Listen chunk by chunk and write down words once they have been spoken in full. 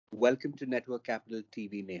Welcome to Network Capital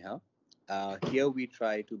TV, Neha. Here we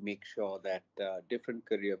try to make sure that different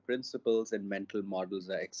career principles and mental models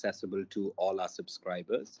are accessible to all our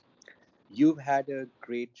subscribers. You've had a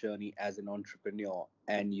great journey as an entrepreneur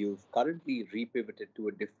and you've currently repivoted to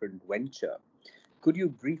a different venture. Could you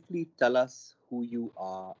briefly tell us who you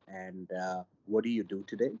are and what do you do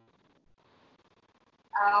today?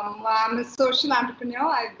 I'm a social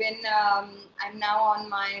entrepreneur. I'm now on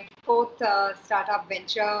my fourth startup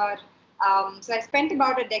venture. So I spent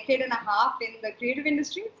about a decade and a half in the creative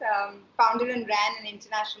industries, founded and ran an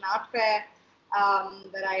international art fair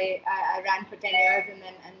that I ran for 10 years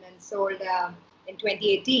and then sold in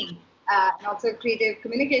 2018, and also a creative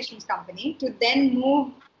communications company to then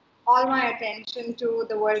move all my attention to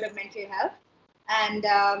the world of mental health.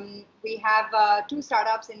 And we have two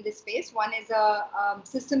startups in this space. One is a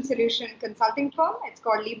system solution consulting firm. It's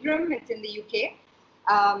called Librum. It's in the UK.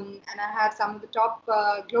 And I have some of the top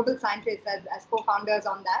global scientists as co-founders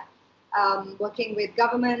on that, working with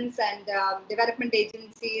governments and development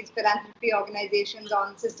agencies, philanthropy organizations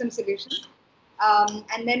on system solutions.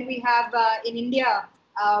 And then we have in India,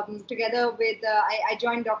 together with, I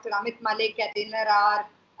joined Dr. Amit Malik at InnerHour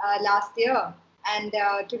last year. And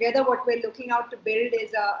together, what we're looking out to build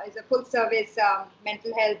is a full service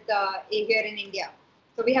mental health here in India.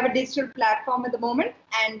 So we have a digital platform at the moment,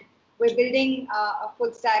 and we're building a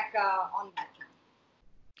full stack on that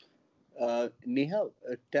now. Neha,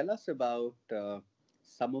 tell us about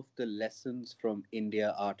some of the lessons from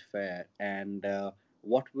India Art Fair and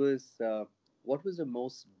what was the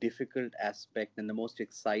most difficult aspect and the most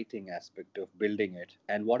exciting aspect of building it,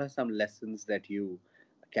 and what are some lessons that you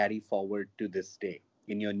carry forward to this day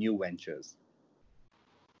in your new ventures?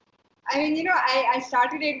 I mean, I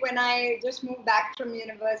started it when I just moved back from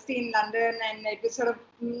university in London, and it was sort of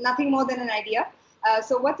nothing more than an idea.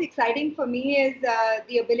 So what's exciting for me is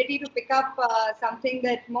the ability to pick up something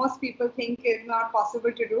that most people think is not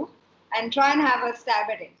possible to do and try and have a stab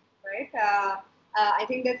at it, right? I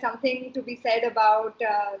think there's something to be said about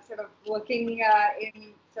sort of working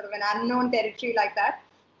in sort of an unknown territory like that.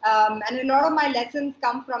 And a lot of my lessons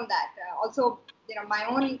come from that. Also, my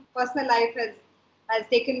own personal life has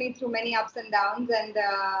taken me through many ups and downs, and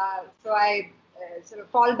so I sort of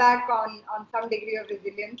fall back on some degree of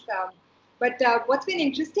resilience. But what's been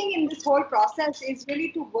interesting in this whole process is really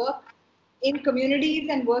to work in communities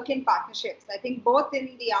and work in partnerships. I think both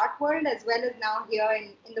in the art world as well as now here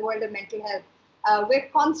in the world of mental health. We're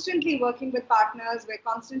constantly working with partners, we're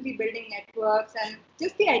constantly building networks, and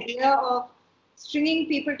just the idea of stringing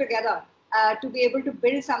people together to be able to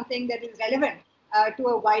build something that is relevant to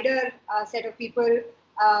a wider set of people,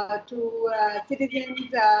 to citizens,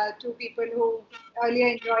 to people who earlier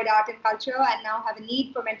enjoyed art and culture and now have a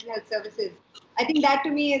need for mental health services. I think that to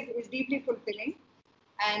me is deeply fulfilling,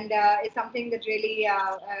 and is something that really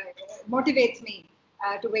motivates me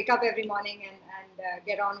to wake up every morning and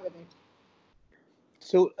get on with it.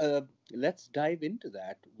 So let's dive into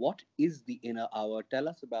that. What is the inner hour? Tell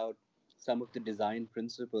us about some of the design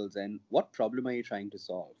principles and what problem are you trying to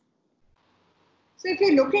solve? So if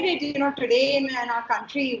you look at it, today in our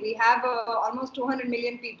country, we have almost 200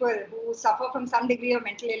 million people who suffer from some degree of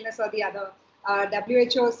mental illness or the other.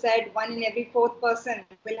 WHO said 1 in every 4th person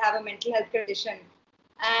will have a mental health condition.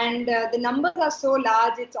 And the numbers are so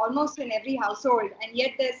large, it's almost in every household. And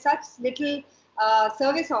yet there's such little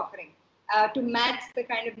service offering to match the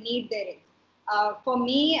kind of need there is. For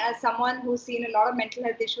me, as someone who's seen a lot of mental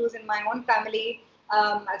health issues in my own family,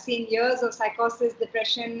 I've seen years of psychosis,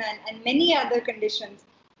 depression, and many other conditions.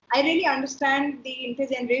 I really understand the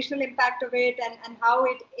intergenerational impact of it and how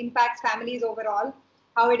it impacts families overall,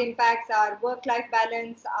 how it impacts our work-life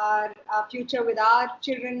balance, our future with our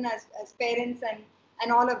children as parents,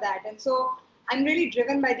 and all of that. And so I'm really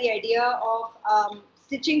driven by the idea of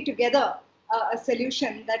stitching together a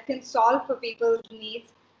solution that can solve for people's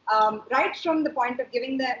needs, right from the point of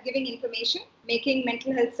giving information, making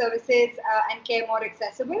mental health services and care more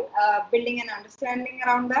accessible, building an understanding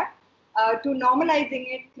around that, to normalizing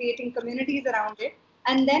it, creating communities around it,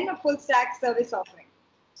 and then a full stack service offering.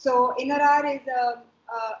 So InnerHour is a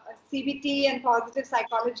CBT and positive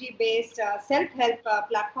psychology based self-help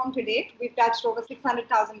platform to date. We've touched over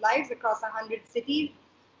 600,000 lives across 100 cities.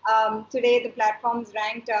 Today, the platform's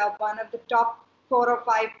ranked one of the top 4 or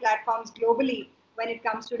 5 platforms globally when it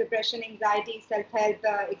comes to depression, anxiety, self-help,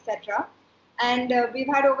 etc. And we've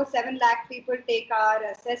had over 7 lakh people take our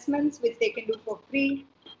assessments, which they can do for free,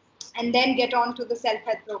 and then get on to the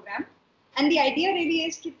self-help program. And the idea really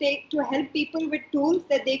is to help people with tools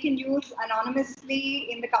that they can use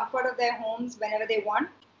anonymously in the comfort of their homes whenever they want.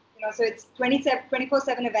 So it's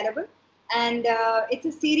 24/7 available. And it's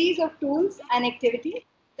a series of tools and activities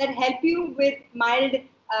that help you with mild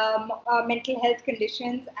mental health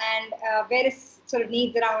conditions and various sort of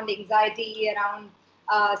needs around anxiety, around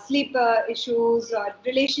sleep issues, or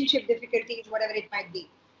relationship difficulties, whatever it might be.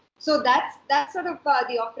 So that's sort of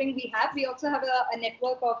the offering we have. We also have a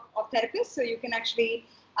network of therapists, so you can actually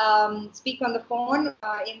speak on the phone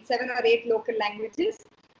in 7 or 8 local languages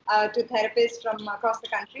to therapists from across the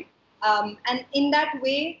country. And in that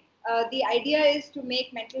way, the idea is to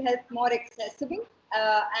make mental health more accessible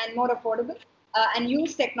and more affordable, and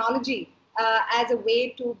use technology as a way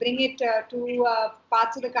to bring it to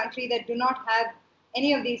parts of the country that do not have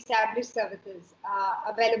any of the established services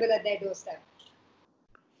available at their doorstep.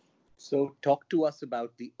 So, talk to us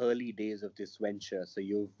about the early days of this venture. So,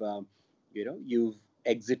 you've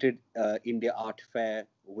exited India Art Fair,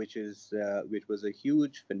 which was a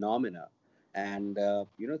huge phenomena, and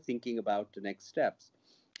thinking about the next steps.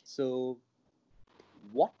 So,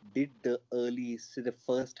 what did the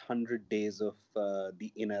first 100 days of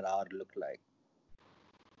the Inner Hour look like?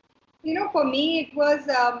 For me, it was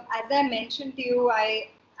as I mentioned to you.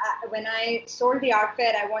 When I sold the art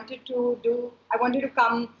fair, I wanted to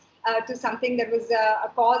come to something that was a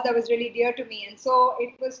cause that was really dear to me, and so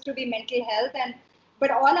it was to be mental health. But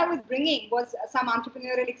all I was bringing was some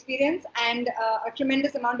entrepreneurial experience and a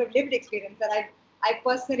tremendous amount of lived experience that I've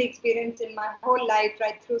personally experienced in my whole life,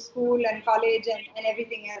 right through school and college and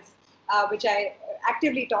everything else, which I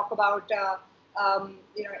actively talk about.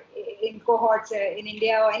 In cohorts in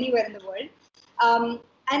India or anywhere in the world.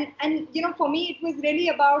 For me, it was really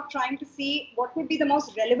about trying to see what would be the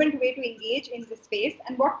most relevant way to engage in this space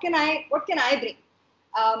and what can I bring.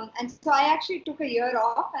 And so I actually took a year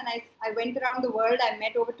off and I went around the world. I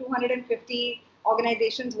met over 250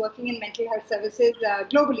 organizations working in mental health services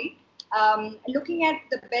globally, looking at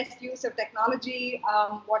the best use of technology,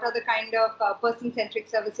 what are the kind of person-centric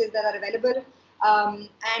services that are available.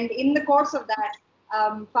 And in the course of that,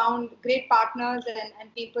 found great partners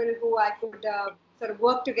and people who I could sort of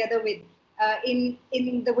work together with in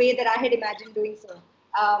the way that I had imagined doing so.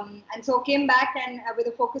 And so came back and with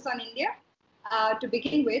a focus on India to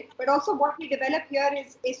begin with, but also what we develop here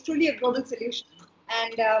is truly a global solution.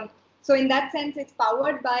 And so in that sense, it's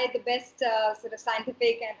powered by the best sort of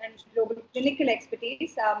scientific and global clinical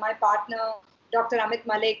expertise. My partner, Dr. Amit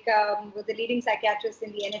Malik, was the leading psychiatrist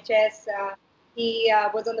in the NHS. He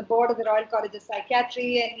was on the board of the Royal College of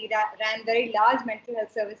Psychiatry, and he ran very large mental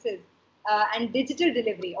health services and digital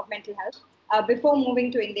delivery of mental health before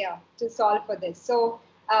moving to India to solve for this. So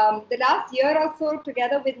the last year or so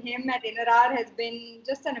together with him at InnerHour has been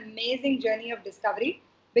just an amazing journey of discovery,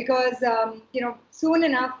 because soon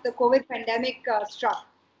enough the COVID pandemic struck,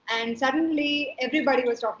 and suddenly everybody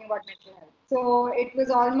was talking about mental health. So it was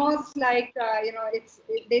almost like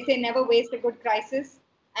they say never waste a good crisis,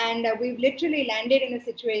 and we've literally landed in a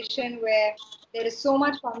situation where there is so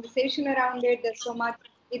much conversation around it. There's so much.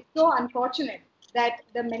 It's so unfortunate that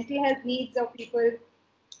the mental health needs of people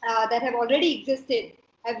that have already existed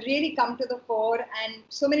have really come to the fore, and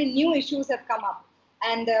so many new issues have come up.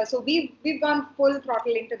 And so we've gone full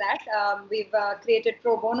throttle into that. We've created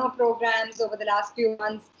pro bono programs over the last few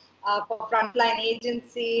months for frontline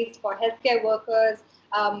agencies, for healthcare workers.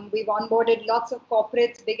 We've onboarded lots of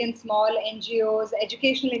corporates, big and small, NGOs,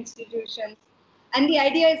 educational institutions. And the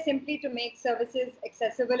idea is simply to make services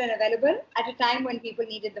accessible and available at a time when people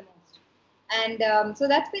need it the most. And so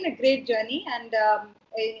that's been a great journey, and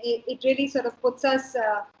it really sort of puts us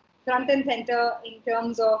front and center in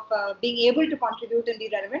terms of being able to contribute and be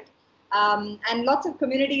relevant. And lots of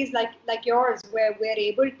communities like yours, where we're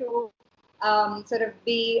able to sort of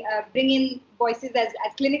bring in voices as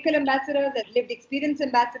clinical ambassadors, as lived experience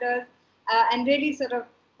ambassadors, and really sort of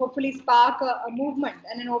hopefully spark a movement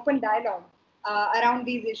and an open dialogue around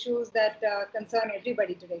these issues that concern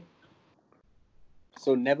everybody today.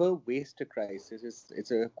 So, never waste a crisis.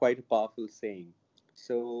 It's a quite a powerful saying.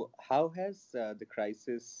 So, how has the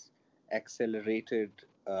crisis accelerated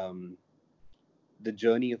the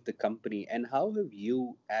journey of the company, and how have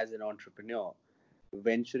you, as an entrepreneur,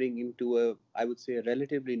 venturing into I would say, a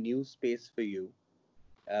relatively new space for you?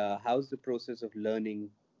 How's the process of learning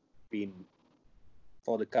been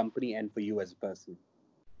for the company and for you as a person?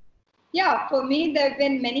 Yeah, for me, there have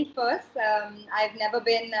been many firsts. I've never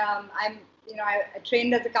been, I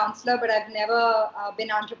trained as a counselor, but I've never been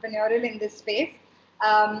entrepreneurial in this space.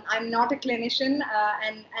 I'm not a clinician,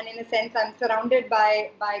 and in a sense, I'm surrounded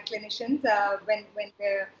by clinicians when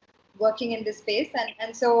we're working in this space.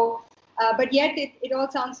 And so, but yet it all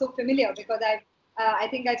sounds so familiar, because I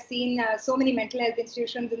think I've seen so many mental health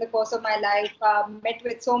institutions in the course of my life, met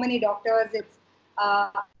with so many doctors.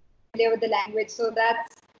 familiar with the language. So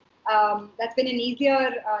that's been an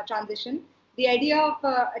easier transition. The idea of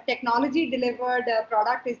a technology delivered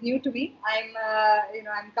product is new to me.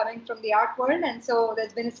 I'm coming from the art world, and so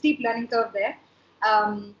there's been a steep learning curve there.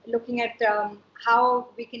 Looking at how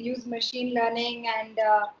we can use machine learning and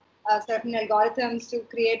certain algorithms to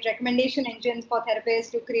create recommendation engines for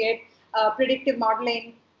therapists, to create predictive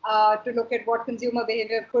modeling, to look at what consumer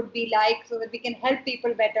behavior could be like so that we can help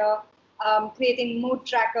people better, creating mood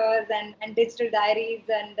trackers and digital diaries,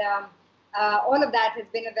 and all of that has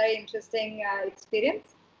been a very interesting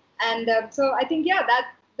experience. And so I think, yeah,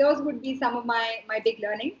 that those would be some of my big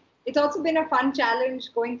learning. It's also been a fun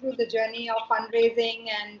challenge going through the journey of fundraising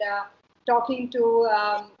and talking to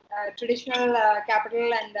traditional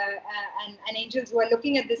capital and angels who are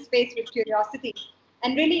looking at this space with curiosity,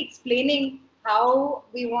 and really explaining how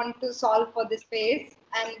we want to solve for this space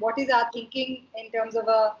and what is our thinking in terms of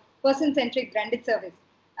a person-centric branded service,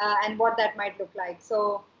 and what that might look like.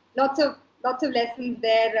 So lots of lessons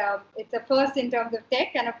there. It's a first in terms of tech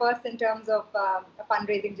and a first in terms of a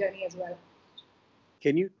fundraising journey as well.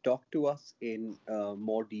 Can you talk to us in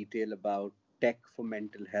more detail about tech for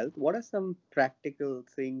mental health? What are some practical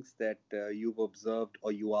things that you've observed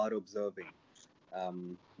or you are observing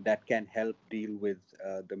that can help deal with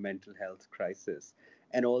the mental health crisis?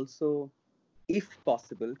 And also, if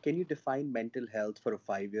possible, can you define mental health for a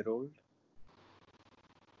 5-year-old?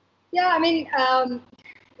 Yeah, I mean,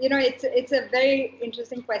 it's a very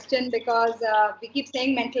interesting question because we keep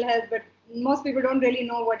saying mental health, but most people don't really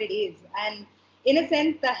know what it is. And in a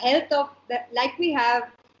sense, the health of the, like we have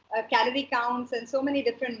calorie counts and so many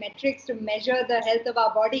different metrics to measure the health of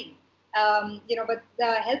our body, but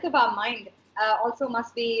the health of our mind also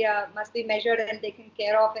must be measured and taken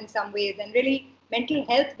care of in some ways. And really, mental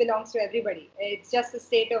health belongs to everybody. It's just a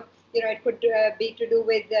state of, it could be to do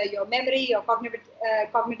with your memory, your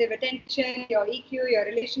cognitive attention, your EQ, your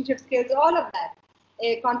relationship skills. All of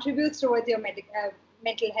that contributes towards your mental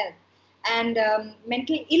health. And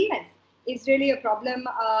mental illness is really a problem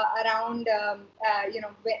around,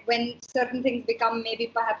 when certain things become maybe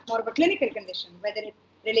perhaps more of a clinical condition, whether it's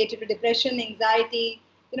related to depression, anxiety.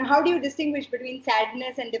 How do you distinguish between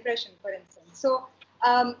sadness and depression, for instance? So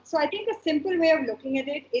I think a simple way of looking at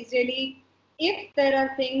it is really, if there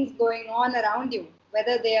are things going on around you,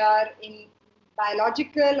 whether they are in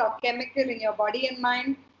biological or chemical in your body and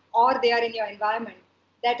mind, or they are in your environment,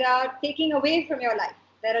 that are taking away from your life,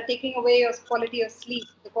 that are taking away your quality of sleep,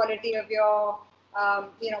 the quality of your,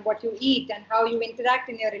 what you eat and how you interact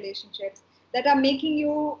in your relationships, that are making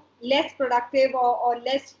you less productive or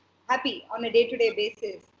less happy on a day-to-day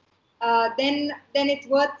basis, then it's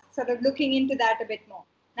worth sort of looking into that a bit more.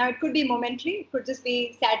 Now, it could be momentary, it could just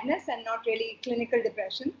be sadness and not really clinical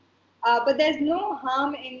depression. But there's no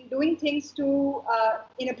harm in doing things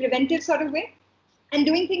in a preventive sort of way, and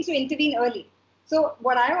doing things to intervene early. So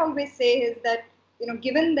what I always say is that,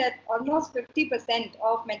 given that almost 50%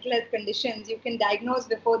 of mental health conditions you can diagnose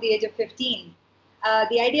before the age of 15,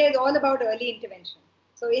 the idea is all about early intervention.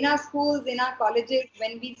 So in our schools, in our colleges,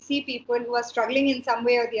 when we see people who are struggling in some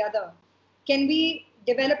way or the other, can we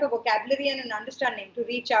develop a vocabulary and an understanding to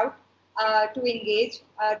reach out, to engage,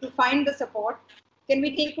 to find the support? Can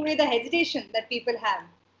we take away the hesitation that people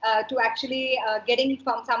have to actually getting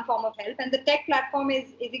some form of help? And the tech platform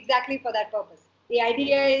is exactly for that purpose. The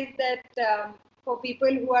idea is that for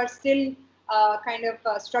people who are still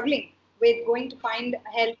struggling with going to find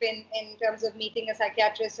help in terms of meeting a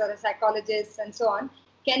psychiatrist or a psychologist and so on,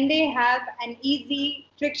 can they have an easy,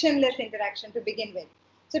 frictionless interaction to begin with?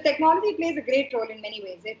 So technology plays a great role in many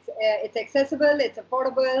ways. It's accessible, it's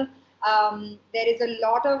affordable. There is a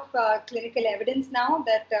lot of clinical evidence now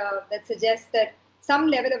that suggests that some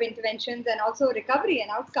level of interventions and also recovery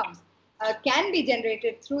and outcomes can be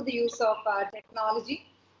generated through the use of technology.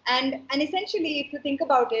 And essentially, if you think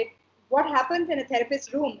about it, what happens in a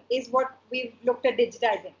therapist's room is what we've looked at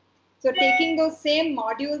digitizing. So taking those same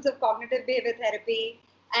modules of cognitive behavior therapy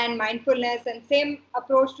and mindfulness and same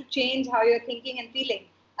approach to change how you're thinking and feeling,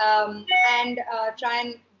 and try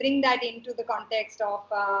and bring that into the context of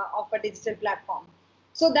a digital platform.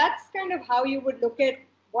 So that's kind of how you would look at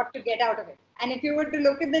what to get out of it. And if you were to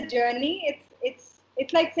look at the journey,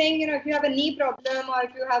 it's like saying, if you have a knee problem or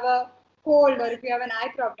if you have a cold or if you have an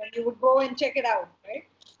eye problem, you would go and check it out, right?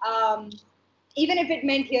 Even if it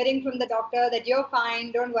meant hearing from the doctor that you're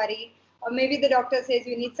fine, don't worry, or maybe the doctor says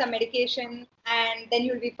you need some medication and then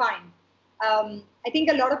you'll be fine. I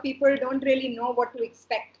think a lot of people don't really know what to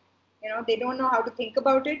expect. They don't know how to think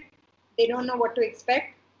about it. They don't know what to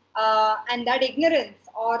expect. And that ignorance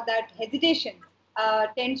or that hesitation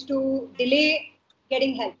tends to delay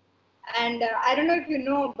getting help. And I don't know if you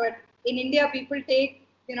know, but in India, people take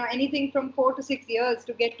anything from 4 to 6 years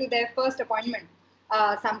to get to their first appointment.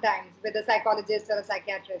 Sometimes with a psychologist or a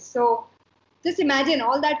psychiatrist. So just imagine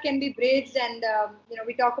all that can be bridged, and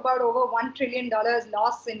we talk about over $1 trillion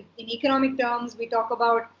loss in economic terms. We talk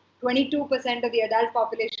about 22% of the adult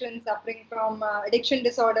population suffering from addiction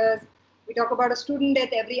disorders. We talk about a student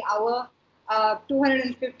death every hour,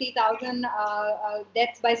 250,000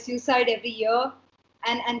 deaths by suicide every year,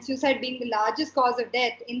 and suicide being the largest cause of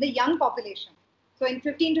death in the young population. So in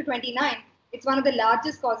 15 to 29, it's one of the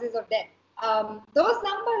largest causes of death. Those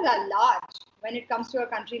numbers are large when it comes to a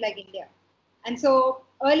country like India. And so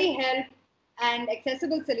early help and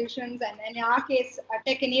accessible solutions, and in our case, a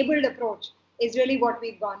tech-enabled approach is really what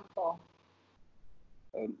we've gone for.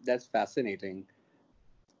 That's fascinating.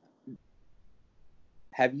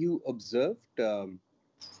 Have you observed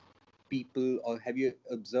people, or have you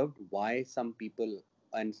observed why some people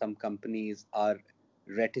and some companies are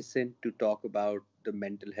reticent to talk about the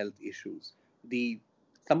mental health issues? The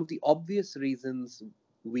Some of the obvious reasons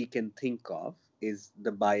we can think of is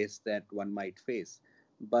the bias that one might face,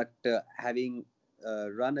 but having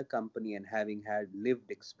run a company and having had lived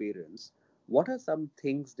experience, what are some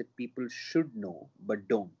things that people should know but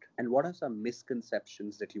don't, and what are some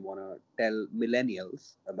misconceptions that you want to tell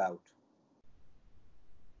millennials about?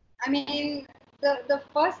 I mean, the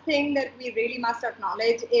first thing that we really must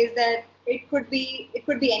acknowledge is that it could be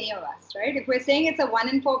any of us, right? If we're saying it's a 1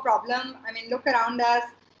 in 4 problem, I mean, look around us.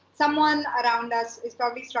 Someone around us is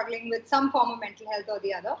probably struggling with some form of mental health or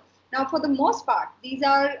the other. Now, for the most part, these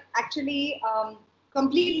are actually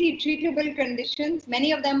completely treatable conditions.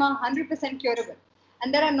 Many of them are 100% curable,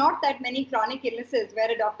 and there are not that many chronic illnesses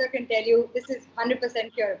where a doctor can tell you this is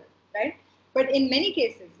 100% curable, right? But in many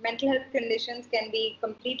cases, mental health conditions can be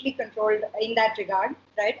completely controlled in that regard,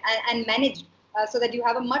 right? And managed so that you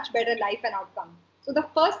have a much better life and outcome. So the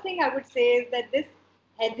first thing I would say is that this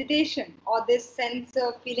hesitation or this sense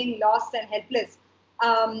of feeling lost and helpless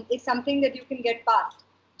is something that you can get past.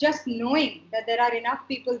 Just knowing that there are enough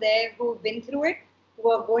people there who've been through it,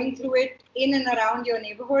 who are going through it in and around your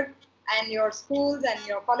neighborhood and your schools and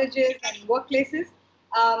your colleges and workplaces.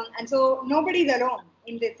 And so nobody's alone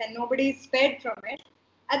in this and nobody's spared from it.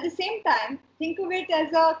 At the same time, think of it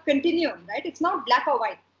as a continuum, right? It's not black or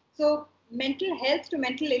white. So mental health to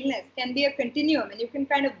mental illness can be a continuum and you can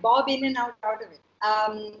kind of bob in and out of it.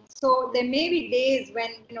 So there may be days when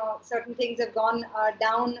certain things have gone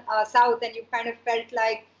down south and you kind of felt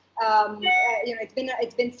like it's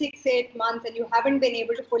been 6-8 months and you haven't been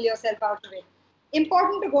able to pull yourself out of it.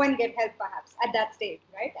 Important to go and get help perhaps at that stage,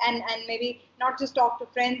 right? And maybe not just talk to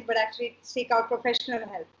friends, but actually seek out professional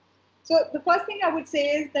help. So the first thing I would say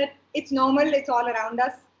is that it's normal, it's all around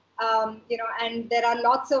us, and there are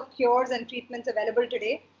lots of cures and treatments available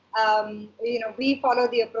today. We follow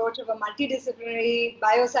the approach of a multidisciplinary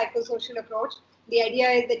biopsychosocial approach. The idea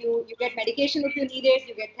is that you get medication if you need it,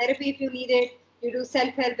 you get therapy if you need it, you do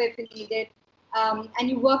self-help if you need it, and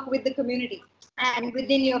you work with the community and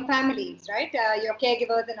within your families, right? Your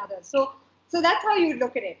caregivers and others. So that's how you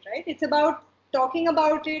look at it, right? It's about talking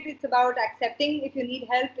about it. It's about accepting if you need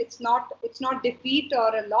help. It's not defeat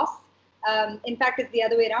or a loss. In fact, it's the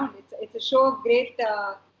other way around. It's a show of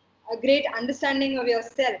a great understanding of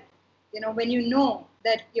yourself. When you know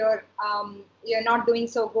that you're not doing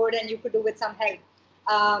so good and you could do with some help.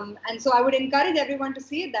 And so I would encourage everyone to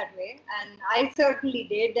see it that way. And I certainly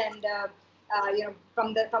did. And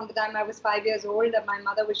from the time I was 5 years old, my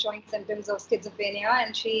mother was showing symptoms of schizophrenia,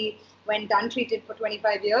 and she went untreated for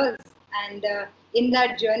 25 years. And in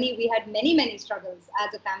that journey, we had many struggles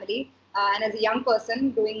as a family. And as a young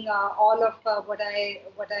person, doing all of what I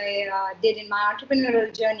did in my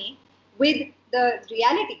entrepreneurial journey, with the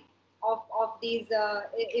reality of these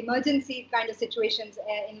emergency kind of situations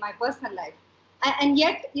in my personal life, and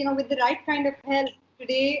yet, with the right kind of help,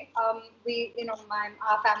 today our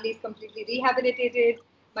family is completely rehabilitated.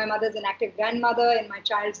 My mother's an active grandmother in my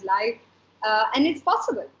child's life, and it's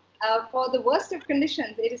possible. For the worst of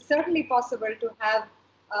conditions, it is certainly possible to have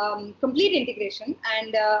complete integration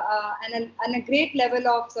and a great level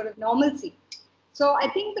of sort of normalcy. So I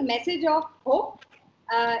think the message of hope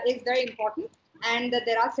is very important, and that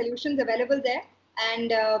there are solutions available there.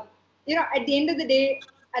 And at the end of the day,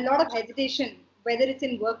 a lot of hesitation, whether it's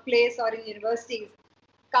in workplace or in universities,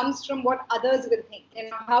 comes from what others will think.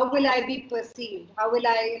 How will I be perceived? How will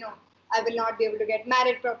I will not be able to get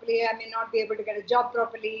married properly. I may not be able to get a job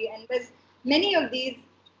properly. And there's many of these.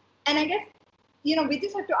 And I guess, we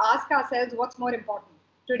just have to ask ourselves what's more important.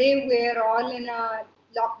 Today, we're all in a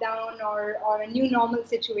lockdown or a new normal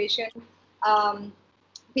situation.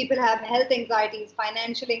 People have health anxieties,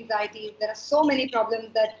 financial anxieties. There are so many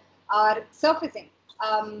problems that are surfacing.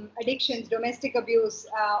 Addictions, domestic abuse,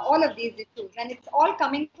 all of these issues. And it's all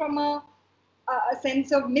coming from a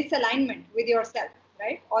sense of misalignment with yourself,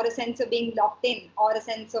 right? Or a sense of being locked in, or a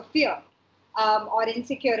sense of fear, or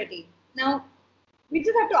insecurity. Now, we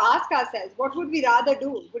just have to ask ourselves, what would we rather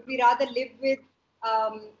do? Would we rather live with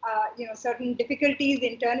certain difficulties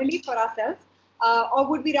internally for ourselves, or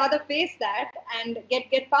would we rather face that and get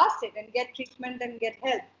past it and get treatment and get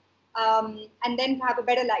help, and then have a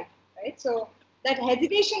better life, right? So that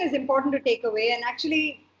hesitation is important to take away. And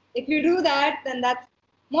actually, if you do that, then that's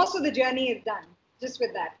most of the journey is done just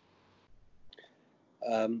with that.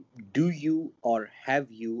 Do you or have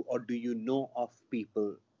you or do you know of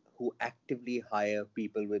people who actively hire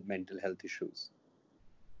people with mental health issues?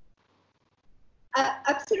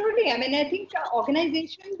 Absolutely. I mean, I think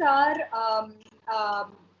organizations are,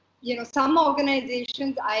 some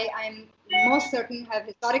organizations I'm most certain have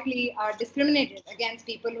historically discriminated against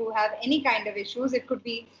people who have any kind of issues. It could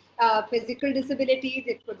be physical disabilities,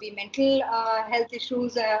 it could be mental health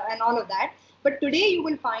issues, and all of that. But today you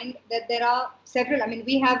will find that there are several. I mean,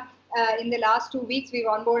 we have in the last 2 weeks we've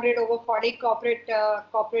onboarded over 40 corporate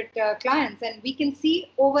clients, and we can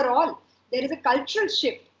see overall there is a cultural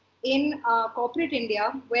shift in corporate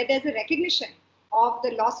India, where there's a recognition of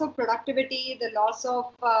the loss of productivity, the loss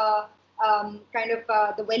of the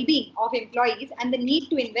well-being of employees, and the need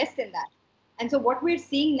to invest in that. And so, what we're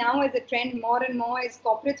seeing now as a trend more and more is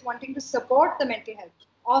corporates wanting to support the mental health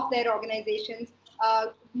of their organizations,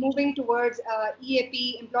 moving towards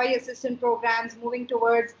EAP, employee assistance programs, moving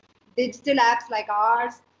towards digital apps like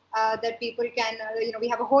ours, that people can, we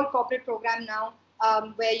have a whole corporate program now,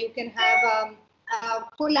 where you can have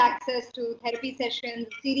full access to therapy sessions,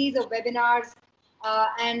 series of webinars,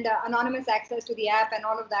 and anonymous access to the app and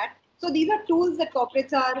all of that. So these are tools that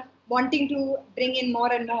corporates are wanting to bring in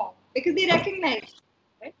more and more because they recognize,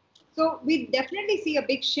 right? So we definitely see a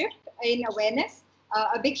big shift in awareness,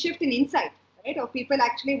 a big shift in insight, right? Of people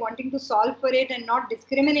actually wanting to solve for it and not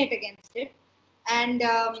discriminate against it. And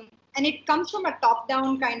and it comes from a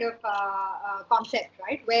top-down kind of concept,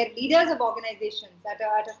 right? Where leaders of organizations at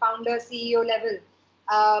a founder CEO level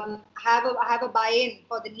have a buy-in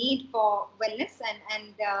for the need for wellness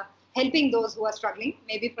and helping those who are struggling,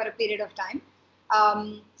 maybe for a period of time.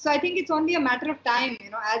 So I think it's only a matter of time,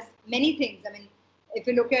 as many things. I mean, if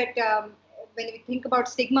you look at when we think about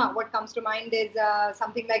stigma, what comes to mind is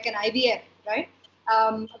something like an IVF, right?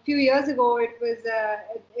 A few years ago, it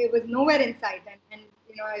was nowhere in sight, and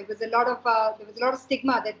it was a lot of there was a lot of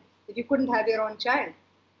stigma that you couldn't have your own child.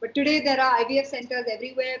 But today there are IVF centers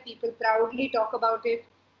everywhere. People proudly talk about it,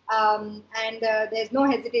 and there's no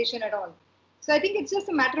hesitation at all. So I think it's just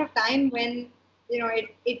a matter of time when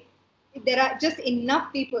it there are just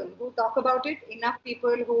enough people who talk about it, enough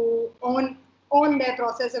people who own their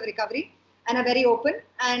process of recovery and are very open,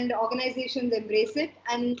 and organizations embrace it.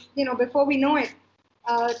 And before we know it,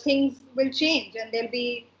 things will change, and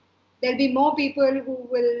there'll be more people who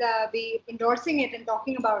will be endorsing it and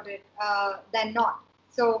talking about it than not.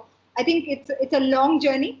 So I think it's a long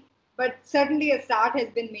journey, but certainly a start has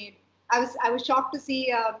been made. I was shocked to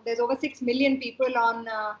see there's over 6 million people on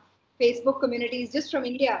Facebook communities just from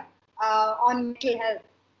India on mental health,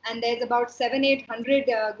 and there's about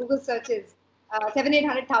 700-800 Google searches,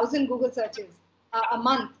 700-800,000 Google searches a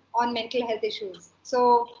month on mental health issues.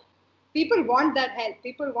 So people want that help,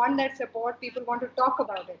 people want that support, people want to talk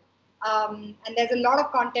about it. And there's a lot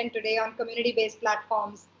of content today on community-based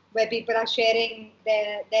platforms where people are sharing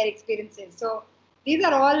their experiences. So these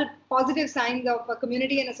are all positive signs of a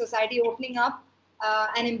community and a society opening up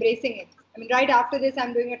and embracing it. I mean, right after this,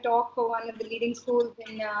 I'm doing a talk for one of the leading schools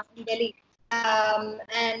in Delhi,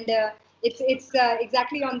 and it's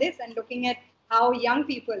exactly on this and looking at how young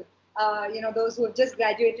people, those who have just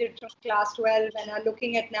graduated from class 12 and are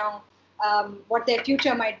looking at now what their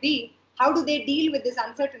future might be, how do they deal with this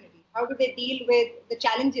uncertainty? How do they deal with the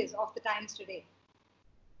challenges of the times today?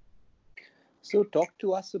 So, talk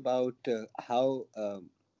to us about how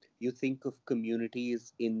you think of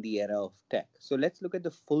communities in the era of tech. So, let's look at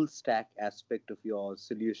the full stack aspect of your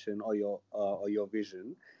solution or your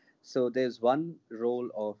vision. So, there's one role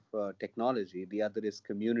of technology, the other is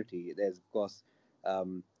community. There's, of course,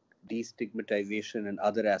 um, destigmatization and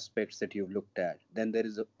other aspects that you've looked at. Then there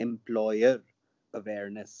is employer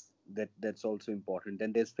awareness that's also important.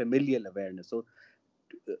 Then there's familial awareness. So,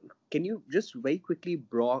 can you just very quickly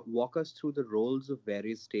walk us through the roles of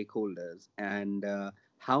various stakeholders and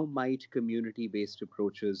how might community based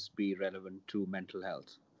approaches be relevant to mental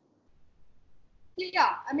health?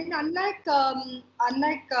 Yeah, I mean, unlike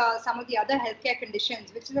some of the other healthcare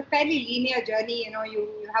conditions, which is a fairly linear journey.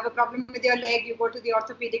 You have a problem with your leg, you go to the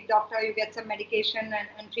orthopedic doctor, you get some medication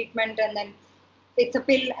and treatment, and then it's a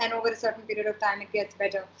pill, and over a certain period of time, it gets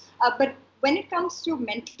better. But when it comes to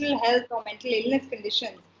mental health or mental illness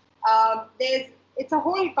conditions, there's it's a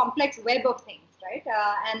whole complex web of things, right?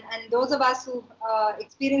 And those of us who've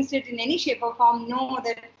experienced it in any shape or form know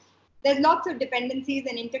that there's lots of dependencies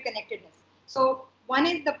and interconnectedness. So one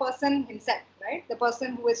is the person himself, right? The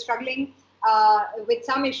person who is struggling with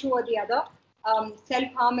some issue or the other.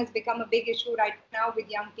 Self-harm has become a big issue right now with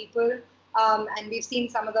young people. And we've seen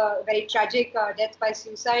some of the very tragic deaths by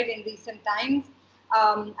suicide in recent times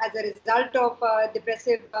as a result of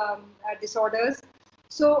depressive disorders.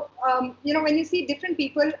 So, when you see different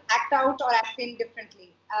people act out or act in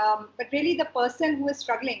differently, but really the person who is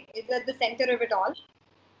struggling is at the center of it all.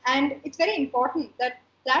 And it's very important that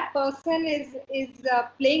that person is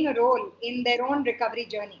playing a role in their own recovery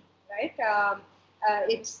journey, right?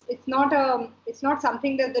 It's not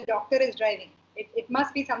something that the doctor is driving. It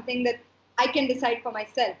must be something that I can decide for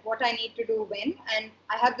myself what I need to do when, and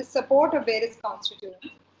I have the support of various constituents.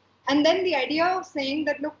 And then the idea of saying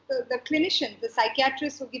that, look, the clinicians, the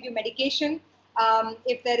psychiatrists who give you medication,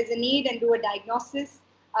 if there is a need, and do a diagnosis,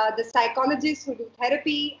 the psychologists who do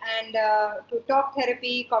therapy and to talk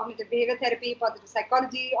therapy, cognitive behavior therapy, positive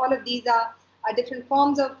psychology, all of these are different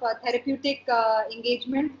forms of therapeutic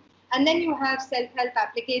engagement. And then you have self-help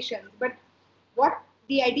applications. But what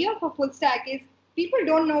the idea of a full stack is, people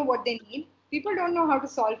don't know what they need. People don't know how to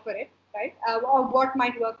solve for it, right? Or what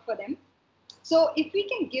might work for them. So if we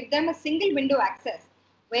can give them a single window access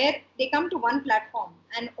where they come to one platform,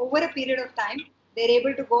 and over a period of time, they're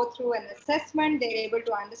able to go through an assessment, they're able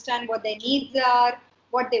to understand what their needs are,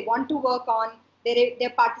 what they want to work on,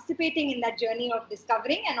 they're participating in that journey of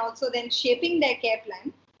discovering and also then shaping their care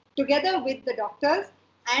plan together with the doctors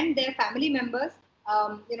and their family members.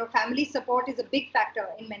 Family support is a big factor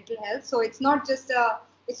in mental health. So it's not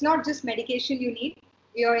just medication you need.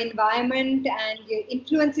 Your environment and your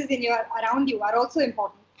influences in your around you are also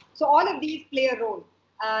important. So all of these play a role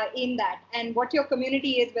in that. And what your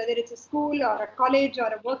community is, whether it's a school or a college or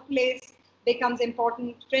a workplace, becomes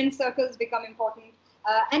important. Friend circles become important,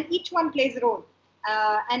 and each one plays a role.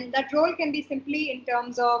 And that role can be simply in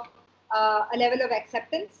terms of a level of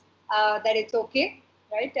acceptance, that it's okay,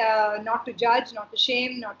 right? Not to judge, not to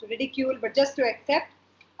shame, not to ridicule, but just to accept,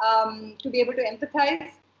 to be able to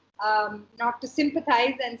empathize, not to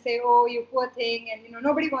sympathize and say, "Oh, you poor thing," and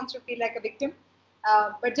nobody wants to feel like a victim,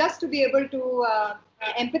 but just to be able to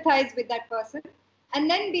empathize with that person, and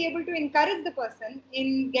then be able to encourage the person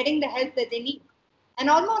in getting the help that they need. And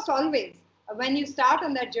almost always, when you start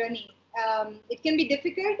on that journey, it can be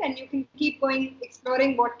difficult, and you can keep going,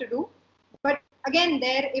 exploring what to do. But again,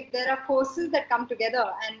 if there are forces that come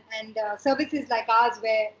together, and services like ours,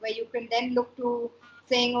 where you can then look to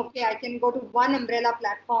saying, okay, I can go to one umbrella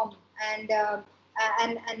platform, and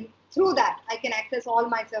through that I can access all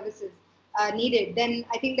my services needed, then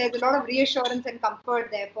I think there's a lot of reassurance and comfort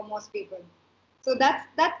there for most people. So that's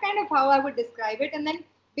kind of how I would describe it. And then,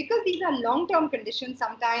 because these are long-term conditions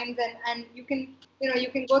sometimes, and you can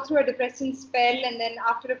go through a depression spell, and then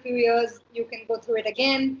after a few years you can go through it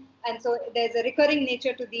again. And so there's a recurring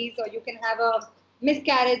nature to these, or you can have a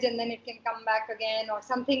miscarriage and then it can come back again, or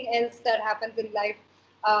something else that happens in life,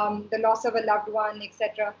 the loss of a loved one,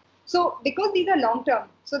 etc. So because these are long term,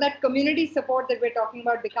 so that community support that we're talking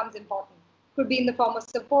about becomes important. Could be in the form of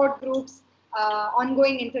support groups,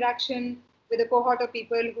 ongoing interaction with a cohort of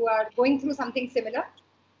people who are going through something similar.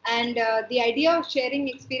 And the idea of sharing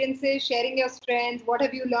experiences, sharing your strengths, what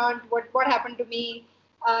have you learned, what happened to me,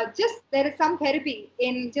 just there is some therapy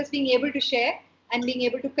in just being able to share and being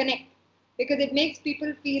able to connect, because it makes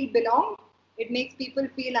people feel belong, it makes people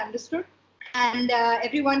feel understood, and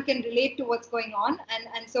everyone can relate to what's going on,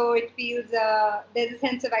 and so it feels there's a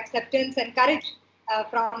sense of acceptance and courage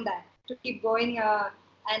from that to keep going,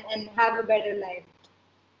 and have a better life.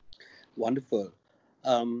 Wonderful.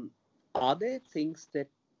 Um, are there things that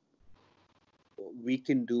we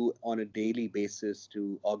can do on a daily basis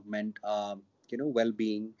to augment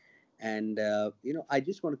well-being? And I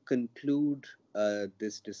just want to conclude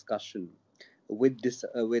this discussion with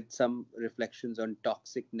some reflections on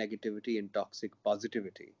toxic negativity and toxic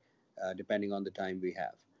positivity, depending on the time we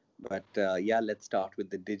have. But yeah, let's start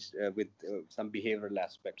with with some behavioral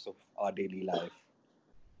aspects of our daily life.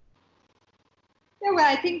 Yeah, well,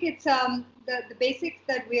 I think it's the basics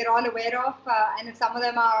that we are all aware of, and if some of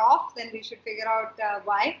them are off, then we should figure out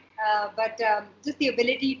why. But just the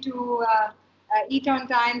ability to eat on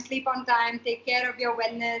time, sleep on time, take care of your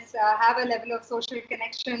wellness, have a level of social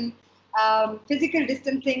connection. Physical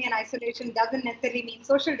distancing and isolation doesn't necessarily mean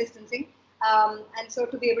social distancing. And so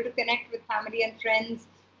to be able to connect with family and friends,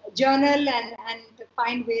 journal and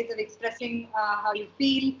find ways of expressing how you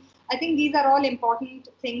feel. I think these are all important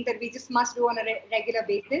things that we just must do on a regular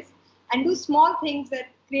basis, and do small things that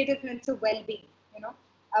create a sense of well-being. You know,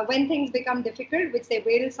 when things become difficult, which they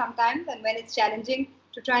will sometimes, and when it's challenging,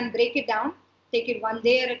 to try and break it down, take it one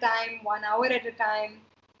day at a time, 1 hour at a time.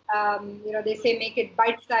 They say make it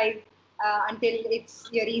bite-sized until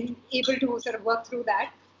you're able to sort of work through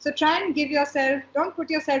that. So try and don't put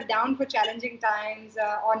yourself down for challenging times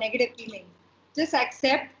or negative feelings. Just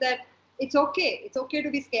accept that it's okay. It's okay to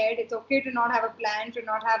be scared. It's okay to not have a plan, to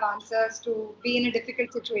not have answers, to be in a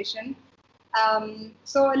difficult situation.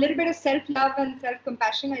 So a little bit of self-love and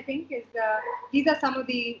self-compassion, I think, these are some of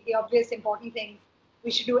the obvious important things we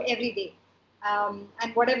should do every day.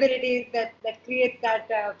 And whatever it is that creates that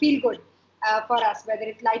feel good for us, whether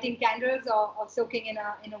it's lighting candles or soaking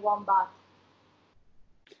in a warm bath.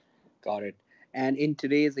 Got it. And in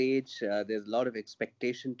today's age, there's a lot of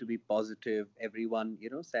expectation to be positive. Everyone,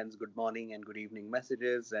 sends good morning and good evening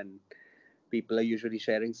messages, and people are usually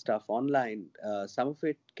sharing stuff online. Some of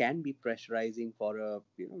it can be pressurizing for a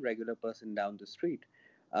regular person down the street.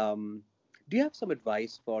 Um, do you have some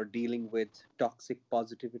advice for dealing with toxic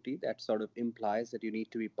positivity that sort of implies that you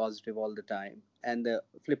need to be positive all the time, and the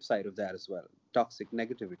flip side of that as well, toxic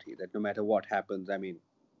negativity that no matter what happens, I mean,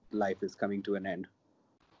 life is coming to an end?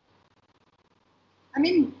 I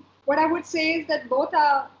mean, what I would say is that both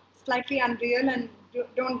are slightly unreal and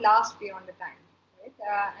don't last beyond the time, right?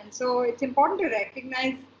 And so it's important to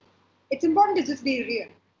recognize. It's important to just be real,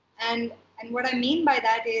 and what I mean by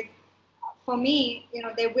that is, for me,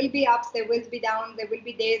 there will be ups, there will be downs, there will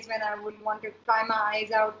be days when I would want to cry my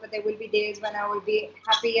eyes out, but there will be days when I will be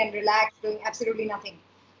happy and relaxed, doing absolutely nothing,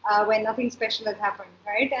 when nothing special has happened,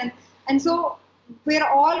 right? And so we're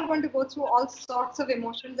all going to go through all sorts of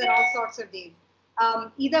emotions and all sorts of days.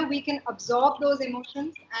 Either we can absorb those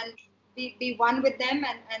emotions and be one with them,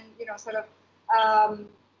 and sort of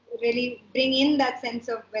really bring in that sense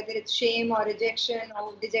of whether it's shame or rejection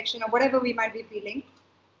or dejection or whatever we might be feeling,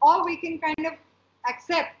 or we can kind of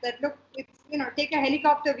accept that, look, it's, take a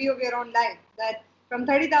helicopter view of your own life, that from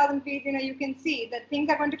 30,000 feet, you can see that things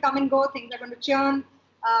are going to come and go, things are going to churn,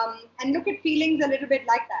 and look at feelings a little bit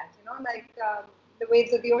like that, like the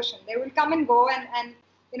waves of the ocean. They will come and go, and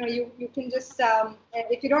you can just,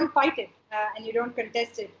 if you don't fight it and you don't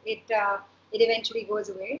contest it, it eventually goes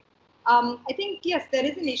away. I think, yes, there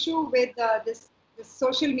is an issue with this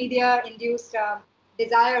social media induced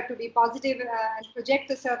desire to be positive and project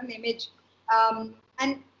a certain image.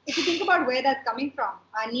 And if you think about where that's coming from,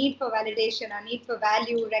 our need for validation, our need for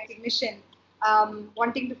value, recognition,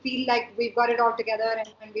 wanting to feel like we've got it all together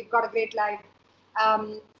and we've got a great life.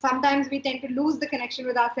 Sometimes we tend to lose the connection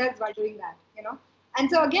with ourselves while doing that. And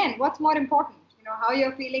so again, what's more important? How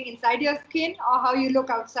you're feeling inside your skin or how you look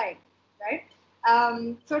outside, right?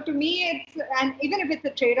 So to me, and even if it's a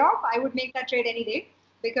trade-off, I would make that trade any day,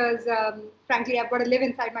 because frankly, I've got to live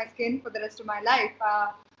inside my skin for the rest of my life.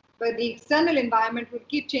 But the external environment will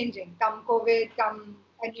keep changing. Come COVID, come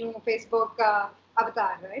a new Facebook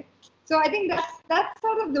avatar, right? So I think that's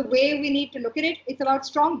sort of the way we need to look at it. It's about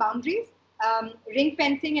strong boundaries, ring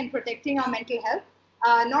fencing and protecting our mental health,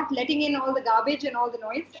 not letting in all the garbage and all the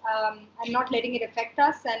noise, and not letting it affect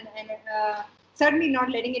us, and certainly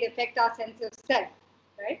not letting it affect our sense of self,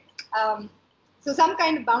 right? So some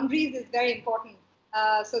kind of boundaries is very important,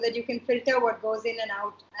 so that you can filter what goes in and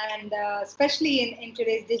out. And especially in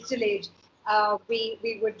today's digital age,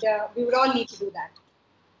 we would all need to do that.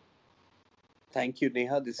 Thank you,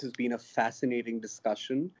 Neha. This has been a fascinating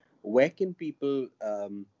discussion. Where can people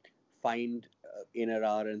find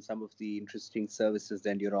InnerHour and some of the interesting services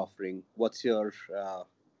that you're offering? What's your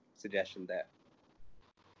suggestion there?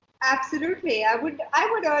 Absolutely, I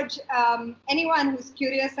would urge anyone who's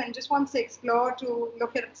curious and just wants to explore to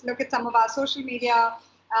look at some of our social media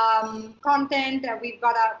content. We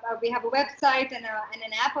have a website and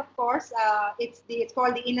an app, of course. It's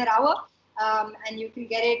called the InnerHour, and you can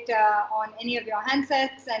get it on any of your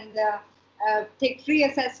handsets, and take free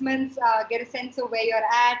assessments, get a sense of where you're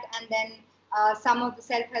at, and then some of the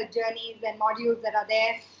self-help journeys and modules that are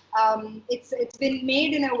there. It's been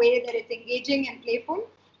made in a way that it's engaging and playful.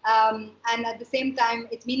 And at the same time,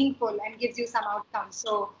 it's meaningful and gives you some outcomes.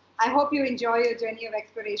 So I hope you enjoy your journey of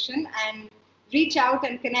exploration and reach out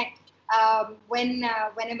and connect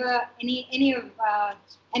whenever any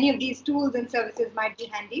of these tools and services might be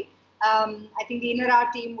handy. I think the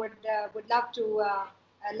InnerHour team would love to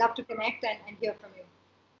love to connect and hear from you.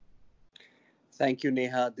 Thank you,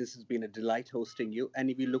 Neha. This has been a delight hosting you,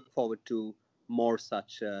 and we look forward to more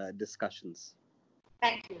such discussions.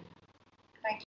 Thank you. Thank you.